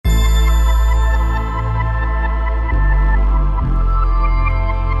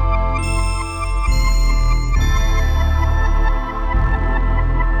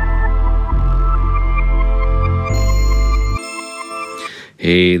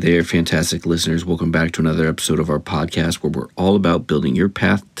Hey there, fantastic listeners. Welcome back to another episode of our podcast where we're all about building your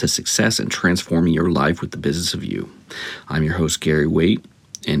path to success and transforming your life with the business of you. I'm your host, Gary Waite,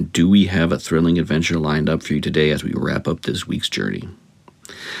 and do we have a thrilling adventure lined up for you today as we wrap up this week's journey?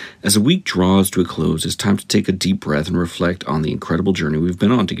 As the week draws to a close, it's time to take a deep breath and reflect on the incredible journey we've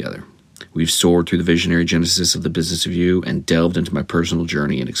been on together. We've soared through the visionary genesis of the business of you and delved into my personal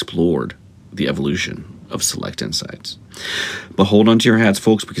journey and explored the evolution of Select Insights. But hold on to your hats,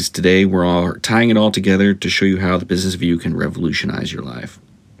 folks, because today we're all tying it all together to show you how the business of you can revolutionize your life.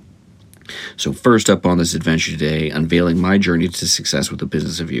 So first up on this adventure today, unveiling my journey to success with the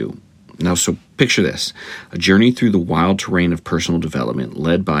business of you. Now, so picture this, a journey through the wild terrain of personal development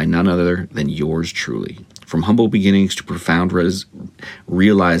led by none other than yours truly. From humble beginnings to profound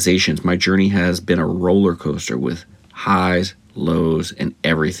realizations, my journey has been a roller coaster with highs, lows, and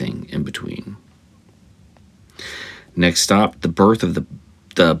everything in between. Next stop, the birth of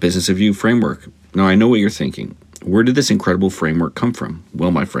the Business of You framework. Now, I know what you're thinking. Where did this incredible framework come from?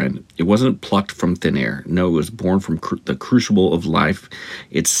 Well, my friend, it wasn't plucked from thin air. No, it was born from the crucible of life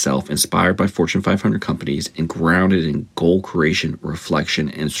itself, inspired by Fortune 500 companies and grounded in goal creation, reflection,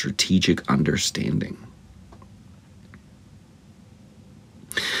 and strategic understanding.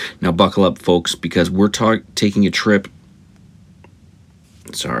 Now, buckle up, folks, because we're taking a trip.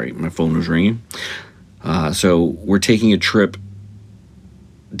 Sorry, my phone was ringing. So we're taking a trip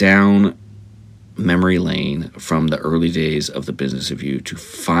down memory lane from the early days of the business of you to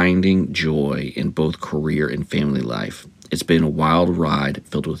finding joy in both career and family life. It's been a wild ride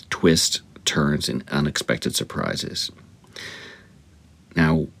filled with twists, turns, and unexpected surprises.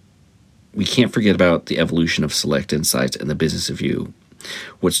 Now, we can't forget about the evolution of Select Insights and the business of you.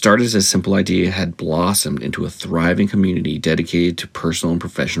 What started as a simple idea had blossomed into a thriving community dedicated to personal and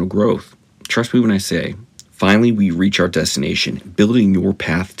professional growth. Trust me when I say, finally we reach our destination, building your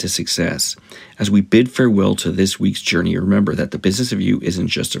path to success. As we bid farewell to this week's journey, remember that the business of you isn't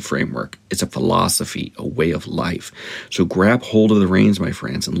just a framework, it's a philosophy, a way of life. So grab hold of the reins, my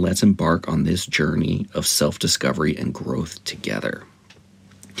friends, and let's embark on this journey of self-discovery and growth together.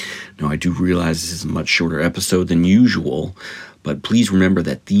 Now, I do realize this is a much shorter episode than usual, but please remember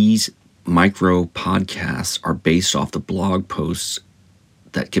that these micro podcasts are based off the blog posts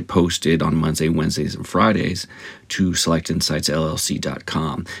that get posted on Monday, Wednesdays, and Fridays to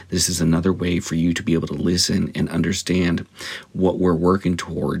selectinsightsllc.com. This is another way for you to be able to listen and understand what we're working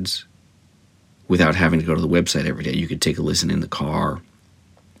towards without having to go to the website every day. You could take a listen in the car,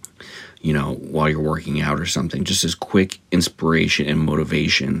 while you're working out or something. Just as quick inspiration and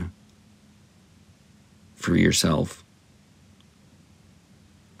motivation for yourself.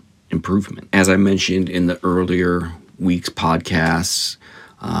 Improvement. As I mentioned in the earlier week's podcasts,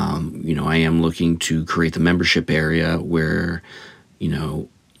 I am looking to create the membership area where,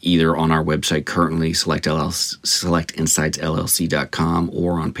 either on our website currently, selectinsightsllc.com,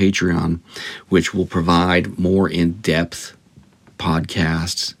 or on Patreon, which will provide more in-depth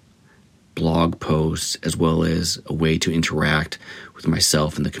podcasts, blog posts, as well as a way to interact with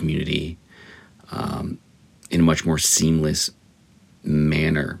myself and the community in a much more seamless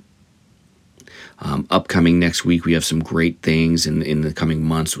manner. Upcoming next week, we have some great things in the coming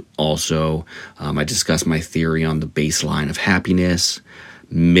months also. I discussed my theory on the baseline of happiness,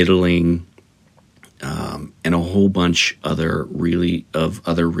 middling, and a whole bunch other really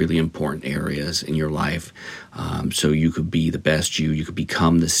important areas in your life. So you could be the best you could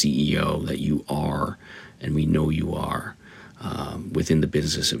become the CEO that you are, and we know you are, within the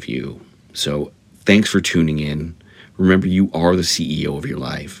business of you. So thanks for tuning in. Remember, you are the CEO of your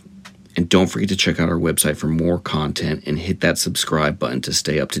life. And don't forget to check out our website for more content and hit that subscribe button to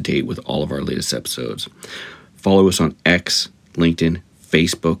stay up to date with all of our latest episodes. Follow us on X, LinkedIn,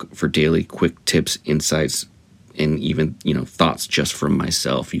 Facebook for daily quick tips, insights, and even, thoughts just from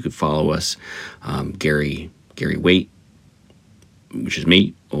myself. You could follow us, Gary Waite, which is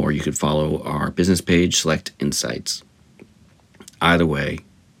me, or you could follow our business page, Select Insights. Either way,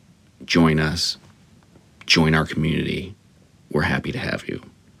 join us, join our community. We're happy to have you.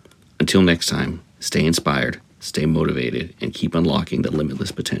 Until next time, stay inspired, stay motivated, and keep unlocking the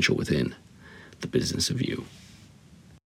limitless potential within the business of you.